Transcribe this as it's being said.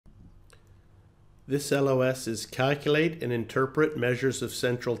This LOS is calculate and interpret measures of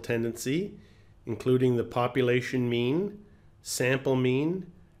central tendency, including the population mean, sample mean,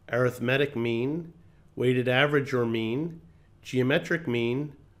 arithmetic mean, weighted average or mean, geometric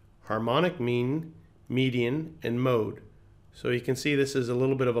mean, harmonic mean, median, and mode. So you can see this is a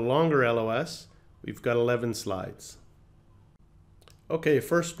little bit of a longer LOS. We've got 11 slides. Okay,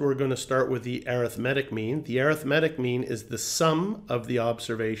 first we're going to start with the arithmetic mean. The arithmetic mean is the sum of the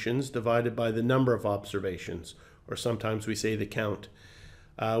observations divided by the number of observations, or sometimes we say the count.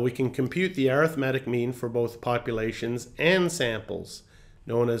 We can compute the arithmetic mean for both populations and samples,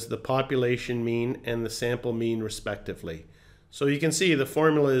 known as the population mean and the sample mean respectively. So you can see the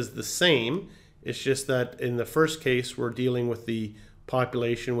formula is the same. It's just that in the first case we're dealing with the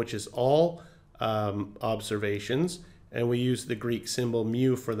population, which is all observations, and we use the Greek symbol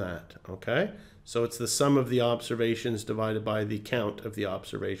mu for that, okay? So it's the sum of the observations divided by the count of the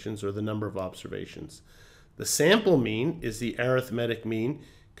observations, or the number of observations. The sample mean is the arithmetic mean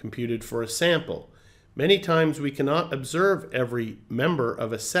computed for a sample. Many times we cannot observe every member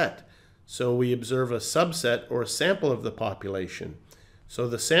of a set, so we observe a subset or a sample of the population. So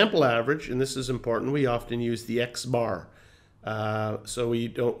the sample average, and this is important, we often use the X bar. So we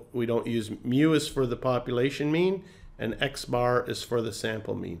don't use mu as for the population mean, and X bar is for the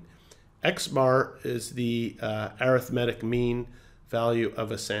sample mean. X bar is the arithmetic mean value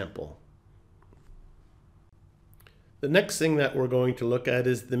of a sample. The next thing that we're going to look at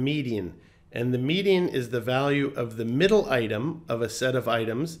is the median. And the median is the value of the middle item of a set of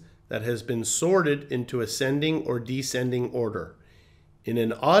items that has been sorted into ascending or descending order. In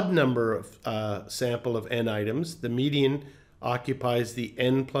an odd number of sample of n items, the median occupies the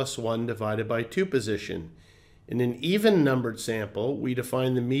n plus 1 divided by 2 position. In an even numbered sample, we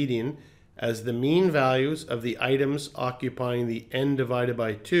define the median as the mean values of the items occupying the n divided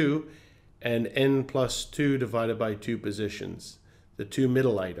by 2 and n plus 2 divided by 2 positions, the two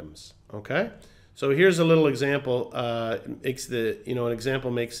middle items, okay? So here's a little example. An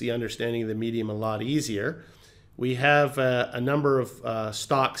example makes the understanding of the median a lot easier. We have a number of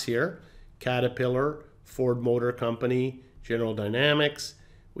stocks here: Caterpillar, Ford Motor Company, General Dynamics.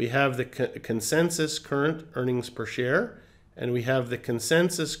 We have the consensus current earnings per share, and we have the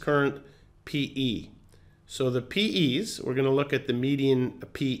consensus current PE. So the PEs, we're going to look at the median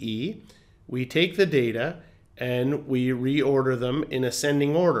PE. We take the data and we reorder them in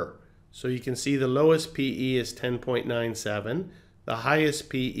ascending order. So you can see the lowest PE is 10.97. The highest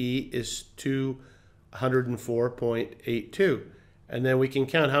PE is 204.82. And then we can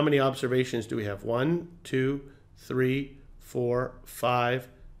count how many observations do we have. 1, 2, 3, 4, 5,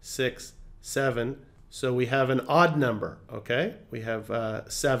 6, 7. So we have an odd number, okay? We have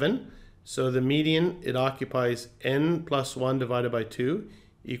 7. So the median, it occupies n plus 1 divided by 2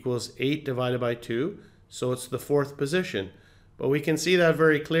 equals 8 divided by 2. So it's the 4th position. But we can see that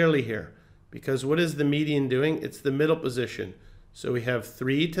very clearly here, because what is the median doing? It's the middle position. So we have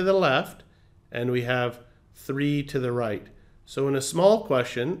 3 to the left and we have 3 to the right. So in a small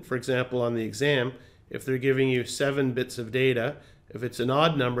question, for example on the exam, if they're giving you 7 bits of data, if it's an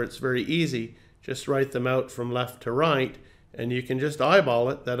odd number, it's very easy. Just write them out from left to right, and you can just eyeball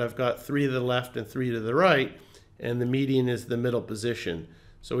it that I've got 3 to the left and 3 to the right, and the median is the middle position.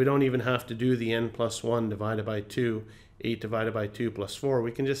 So we don't even have to do the n plus 1 divided by 2, 8 divided by 2 plus 4.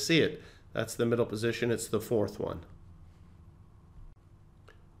 We can just see it. That's the middle position. It's the 4th one.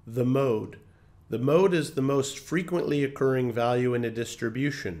 The mode. The mode is the most frequently occurring value in a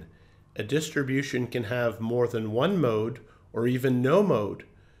distribution. A distribution can have more than one mode or even no mode.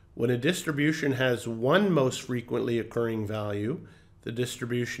 When a distribution has one most frequently occurring value, the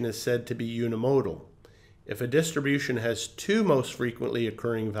distribution is said to be unimodal. If a distribution has two most frequently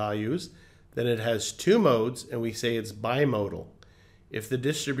occurring values, then it has two modes and we say it's bimodal. If the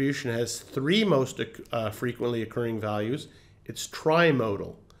distribution has three most frequently occurring values, it's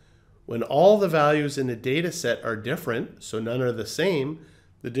trimodal. When all the values in a data set are different, so none are the same,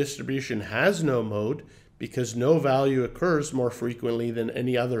 the distribution has no mode because no value occurs more frequently than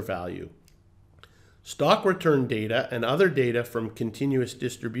any other value. Stock return data and other data from continuous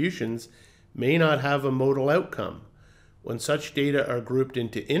distributions may not have a modal outcome. When such data are grouped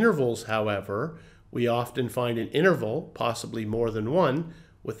into intervals, however, we often find an interval, possibly more than one,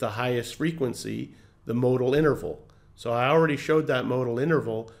 with the highest frequency, the modal interval. So I already showed that modal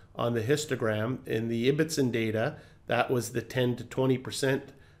interval on the histogram. In the Ibbotson data, that was the 10 to 20%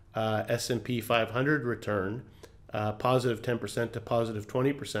 S&P 500 return, positive 10% to positive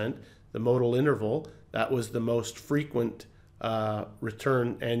 20%. The modal interval, that was the most frequent annual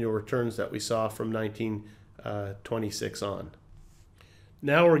returns that we saw from 1926 on.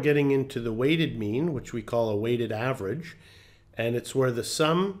 Now we're getting into the weighted mean, which we call a weighted average, and it's where the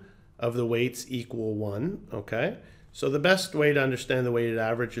sum of the weights equal 1, okay? So the best way to understand the weighted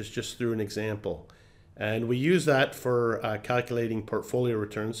average is just through an example. And we use that for calculating portfolio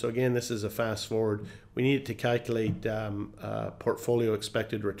returns. So again, this is a fast forward. We need to calculate portfolio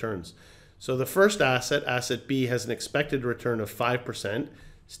expected returns. So the first asset, asset B, has an expected return of 5%,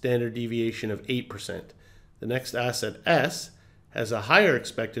 standard deviation of 8%. The next asset, S, has a higher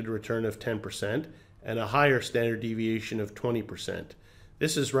expected return of 10% and a higher standard deviation of 20%.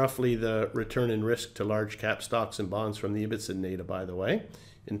 This is roughly the return in risk to large cap stocks and bonds from the Ibbotson data, by the way,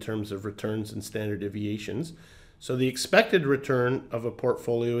 in terms of returns and standard deviations. So the expected return of a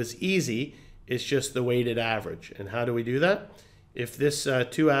portfolio is easy. It's just the weighted average. And how do we do that? If this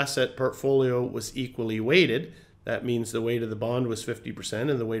two-asset portfolio was equally weighted, that means the weight of the bond was 50%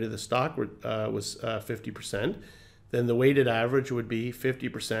 and the weight of the stock was 50%, then the weighted average would be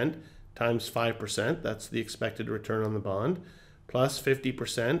 50% times 5%. That's the expected return on the bond, plus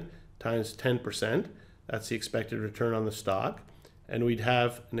 50% times 10%. That's the expected return on the stock. And we'd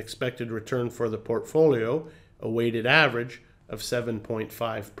have an expected return for the portfolio, a weighted average of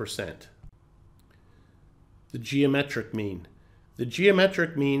 7.5%. The geometric mean. The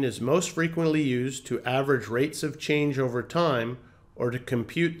geometric mean is most frequently used to average rates of change over time or to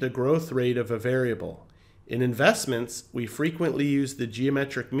compute the growth rate of a variable. In investments, we frequently use the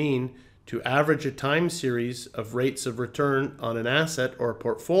geometric mean to average a time series of rates of return on an asset or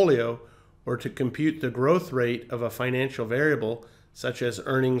portfolio, or to compute the growth rate of a financial variable such as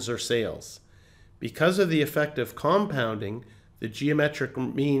earnings or sales. Because of the effect of compounding, the geometric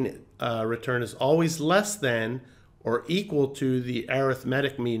mean return is always less than or equal to the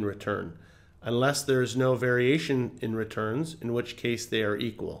arithmetic mean return, unless there is no variation in returns, in which case they are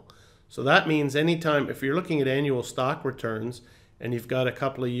equal. So that means anytime, if you're looking at annual stock returns and you've got a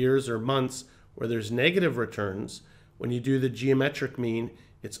couple of years or months where there's negative returns, when you do the geometric mean,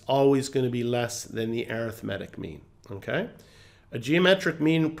 it's always going to be less than the arithmetic mean, okay? A geometric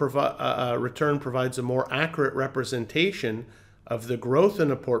mean return provides a more accurate representation of the growth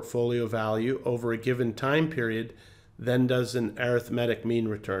in a portfolio value over a given time period than does an arithmetic mean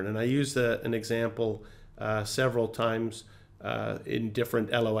return. And I used an example several times in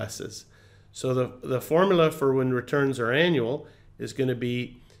different LOSs. So the formula for when returns are annual is going to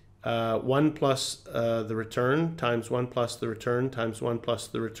be 1 plus the return times 1 plus the return times 1 plus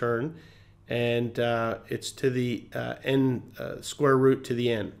the return, and it's to the n square root to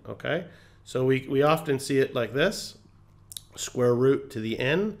the n, okay? So we often see it like this, square root to the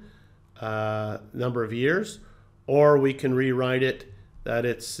n, number of years, or we can rewrite it that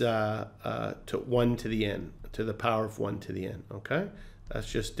it's to 1 to the n, to the power of 1 to the n, okay?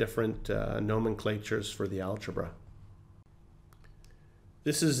 That's just different nomenclatures for the algebra.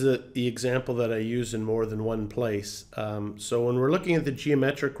 This is the example that I use in more than one place. So when we're looking at the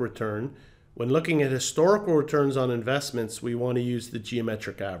geometric return, when looking at historical returns on investments, we want to use the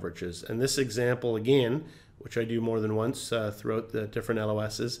geometric averages. And this example, again, which I do more than once throughout the different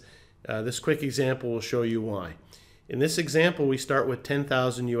LOSs, this quick example will show you why. In this example, we start with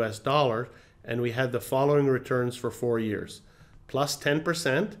 $10,000 US, and we had the following returns for 4 years: plus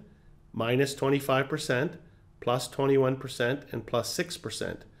 10%, minus 25%, plus 21%, and plus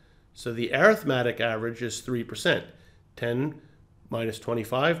 6%. So the arithmetic average is 3%. 10 minus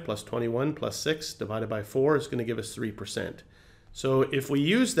 25 plus 21 plus 6 divided by 4 is going to give us 3%. So if we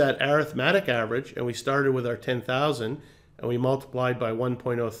use that arithmetic average and we started with our 10,000 and we multiplied by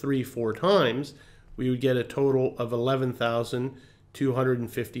 1.03 4 times, we would get a total of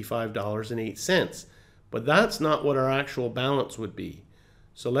 $11,255.08. But that's not what our actual balance would be.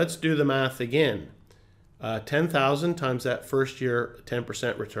 So let's do the math again. 10,000 times that first year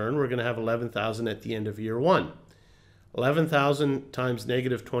 10% return, we're going to have 11,000 at the end of year 1. 11,000 times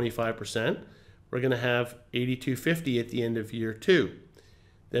negative 25%, we're going to have 8,250 at the end of year 2.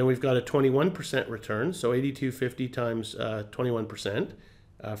 Then we've got a 21% return, so 8,250 times 21%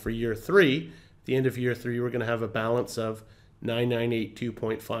 for year 3. At the end of year 3, we're going to have a balance of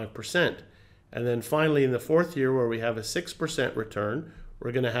 9,982.5%. And then finally, in the 4th year, where we have a 6% return,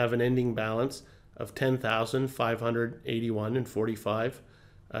 we're going to have an ending balance of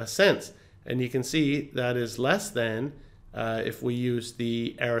 $10,581.45. And you can see that is less than if we use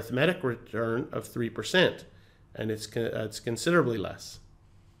the arithmetic return of 3%, and it's considerably less.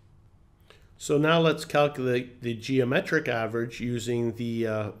 So now let's calculate the geometric average using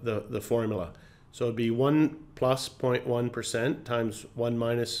the formula. So it'd be 1 plus 0.1% times 1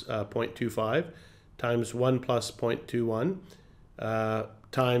 minus 0.25 times 1 plus 0.21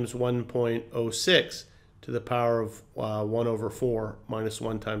 times 1.06 to the power of 1 over 4 minus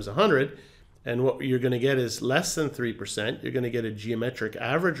 1 times 100. And what you're going to get is less than 3%. You're going to get a geometric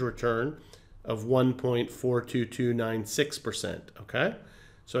average return of 1.42296%, okay?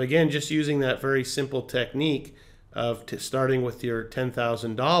 So again, just using that very simple technique of starting with your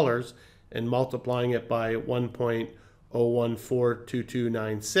 $10,000 and multiplying it by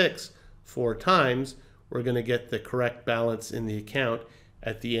 1.0142296 4 times, we're going to get the correct balance in the account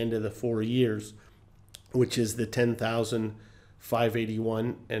at the end of the 4 years, which is the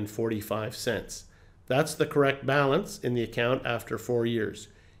 $10,581.45. That's the correct balance in the account after 4 years.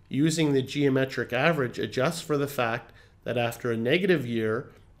 Using the geometric average adjusts for the fact that after a negative year,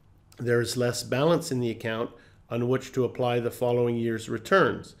 there is less balance in the account on which to apply the following year's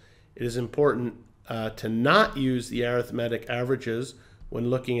returns. It is important to not use the arithmetic averages when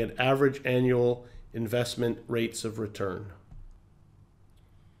looking at average annual investment rates of return.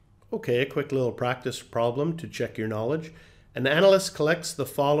 Okay, a quick little practice problem to check your knowledge. An analyst collects the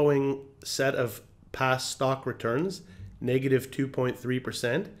following set of past stock returns: negative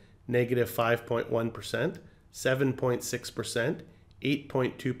 2.3%, negative 5.1%, 7.6%,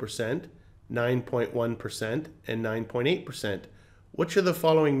 8.2%, 9.1%, and 9.8%. Which of the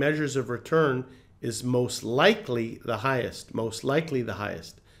following measures of return is most likely the highest? Most likely the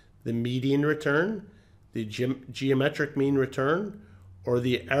highest. The median return, the geometric mean return, or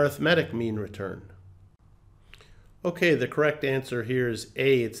the arithmetic mean return? Okay, the correct answer here is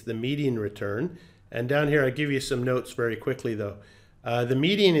A, it's the median return. And down here, I'll give you some notes very quickly though. The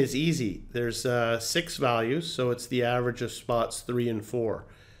median is easy. There's 6 values, so it's the average of spots 3 and 4.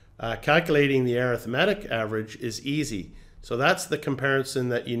 Calculating the arithmetic average is easy. So that's the comparison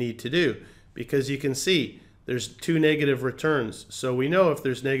that you need to do, because you can see there's 2 negative returns. So we know if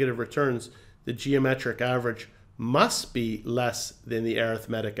there's negative returns, the geometric average must be less than the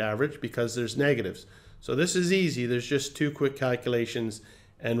arithmetic average because there's negatives. So this is easy. There's just 2 quick calculations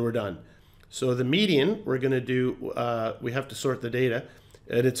and we're done. So the median, we're going to do, we have to sort the data.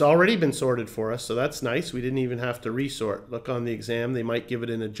 And it's already been sorted for us, so that's nice. We didn't even have to resort. Look on the exam, they might give it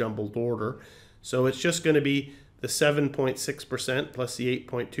in a jumbled order. So it's just going to be the 7.6% plus the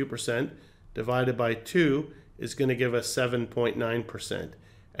 8.2% divided by 2 is going to give us 7.9%.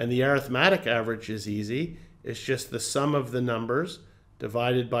 And the arithmetic average is easy. It's just the sum of the numbers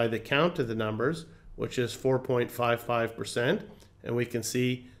divided by the count of the numbers, which is 4.55%. And we can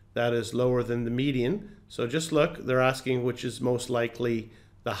see that is lower than the median. So just look, they're asking which is most likely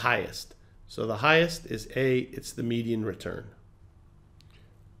the highest. So the highest is A, it's the median return.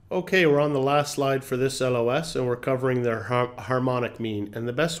 Okay, we're on the last slide for this LOS, and we're covering the harmonic mean. And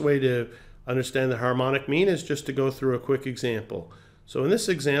the best way to understand the harmonic mean is just to go through a quick example. So in this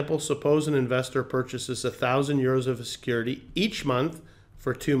example, suppose an investor purchases 1,000 euros of a security each month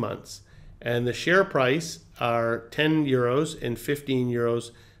for 2 months. And the share price are 10 euros and 15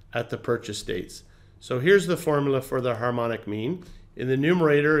 euros at the purchase dates. So here's the formula for the harmonic mean. In the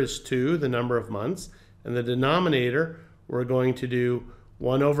numerator is 2, the number of months, and the denominator, we're going to do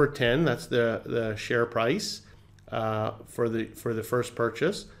 1 over 10, that's the share price for the first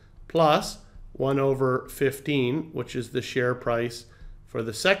purchase, plus 1 over 15, which is the share price for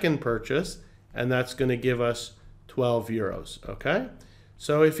the second purchase, and that's going to give us 12 euros, okay?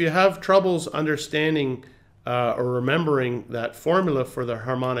 So if you have troubles understanding or remembering that formula for the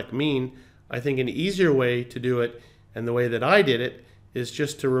harmonic mean, I think an easier way to do it, and the way that I did it, is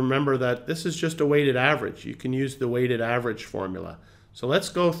just to remember that this is just a weighted average. You can use the weighted average formula. So let's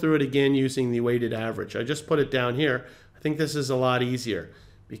go through it again using the weighted average. I just put it down here. I think this is a lot easier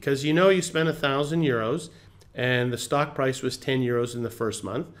because you know you spent 1,000 euros and the stock price was 10 euros in the first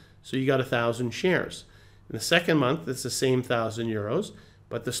month, so you got 1,000 shares. In the second month, it's the same 1,000 euros,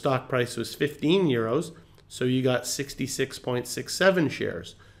 but the stock price was 15 euros, so you got 66.67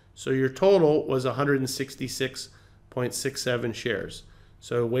 shares. So your total was 166.67 shares.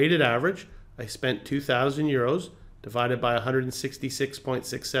 So weighted average, I spent 2,000 euros divided by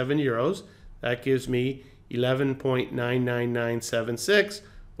 166.67 euros. That gives me 11.99976,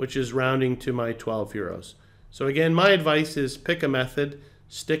 which is rounding to my 12 euros. So again, my advice is pick a method,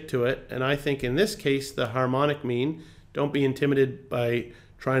 stick to it. And I think in this case, the harmonic mean, don't be intimidated by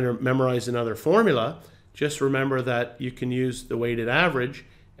trying to memorize another formula. Just remember that you can use the weighted average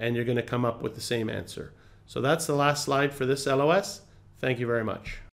and you're going to come up with the same answer. So that's the last slide for this LOS. Thank you very much.